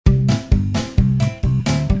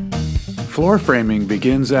Floor framing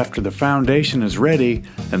begins after the foundation is ready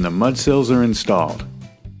and the mudsills are installed.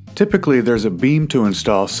 Typically there's a beam to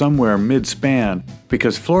install somewhere mid-span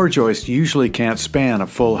because floor joists usually can't span a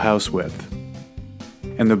full house width.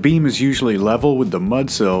 And the beam is usually level with the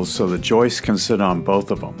mudsills so the joists can sit on both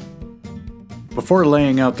of them. Before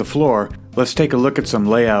laying out the floor, let's take a look at some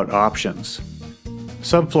layout options.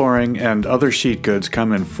 Subflooring and other sheet goods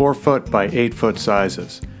come in 4 foot by 8 foot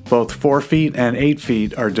sizes. Both 4 feet and 8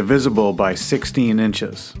 feet are divisible by 16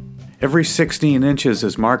 inches. Every 16 inches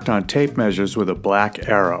is marked on tape measures with a black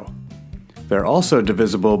arrow. They're also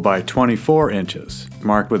divisible by 24 inches,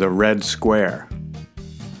 marked with a red square.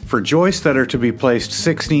 For joists that are to be placed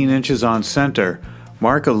 16 inches on center,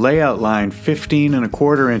 mark a layout line 15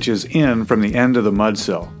 1/4 inches in from the end of the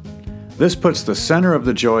mudsill. This puts the center of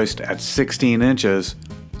the joist at 16 inches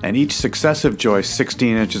and each successive joist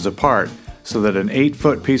 16 inches apart, so that an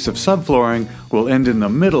 8-foot piece of subflooring will end in the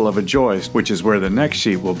middle of a joist, which is where the next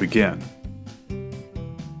sheet will begin.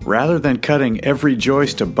 Rather than cutting every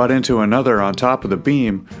joist to butt into another on top of the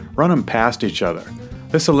beam, run them past each other.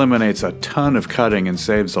 This eliminates a ton of cutting and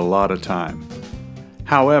saves a lot of time.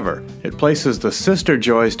 However, it places the sister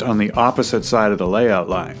joist on the opposite side of the layout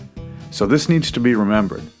line, so this needs to be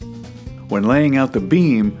remembered. When laying out the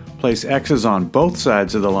beam, place X's on both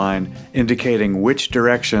sides of the line, indicating which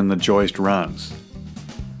direction the joist runs.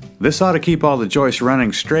 This ought to keep all the joists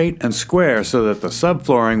running straight and square so that the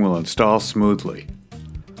subflooring will install smoothly.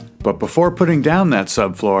 But before putting down that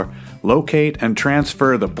subfloor, locate and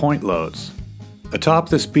transfer the point loads. Atop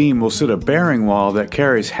this beam will sit a bearing wall that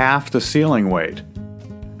carries half the ceiling weight.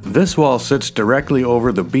 This wall sits directly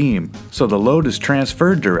over the beam, so the load is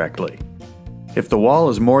transferred directly. If the wall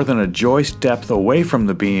is more than a joist depth away from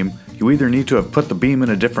the beam, you either need to have put the beam in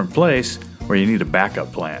a different place or you need a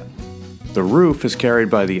backup plan. The roof is carried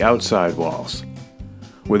by the outside walls.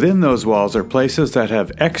 Within those walls are places that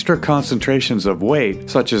have extra concentrations of weight,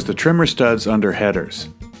 such as the trimmer studs under headers.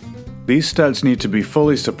 These studs need to be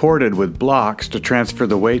fully supported with blocks to transfer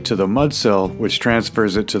the weight to the mudsill, which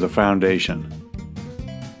transfers it to the foundation.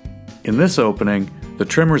 In this opening, the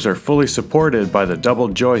trimmers are fully supported by the double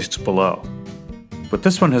joists below. But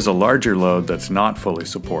this one has a larger load that's not fully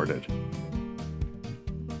supported.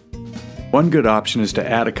 One good option is to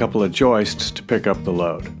add a couple of joists to pick up the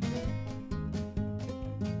load.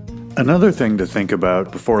 Another thing to think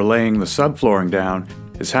about before laying the subflooring down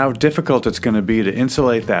is how difficult it's going to be to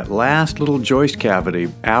insulate that last little joist cavity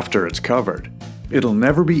after it's covered. It'll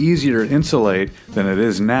never be easier to insulate than it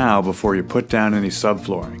is now before you put down any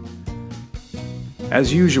subflooring.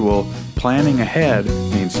 As usual, planning ahead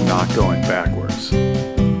means not going backwards.